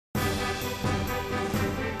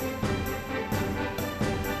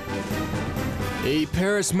A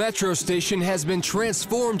Paris metro station has been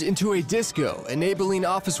transformed into a disco, enabling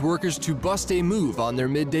office workers to bust a move on their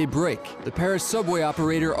midday break. The Paris subway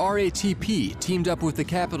operator RATP teamed up with the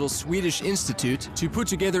capital's Swedish Institute to put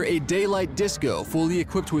together a daylight disco fully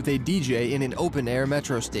equipped with a DJ in an open-air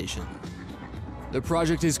metro station. The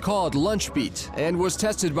project is called Lunch Beat and was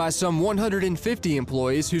tested by some 150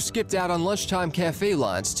 employees who skipped out on lunchtime cafe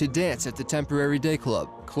lines to dance at the temporary day club.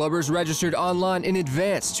 Clubbers registered online in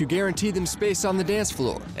advance to guarantee them space on the dance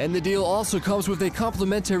floor, and the deal also comes with a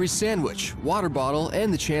complimentary sandwich, water bottle,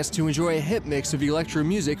 and the chance to enjoy a hip mix of electro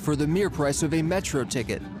music for the mere price of a metro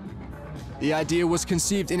ticket. The idea was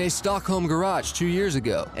conceived in a Stockholm garage 2 years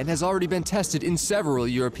ago and has already been tested in several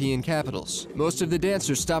European capitals. Most of the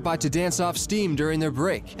dancers stop by to dance off steam during their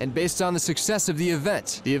break, and based on the success of the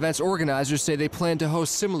event's organizers say they plan to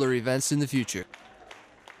host similar events in the future.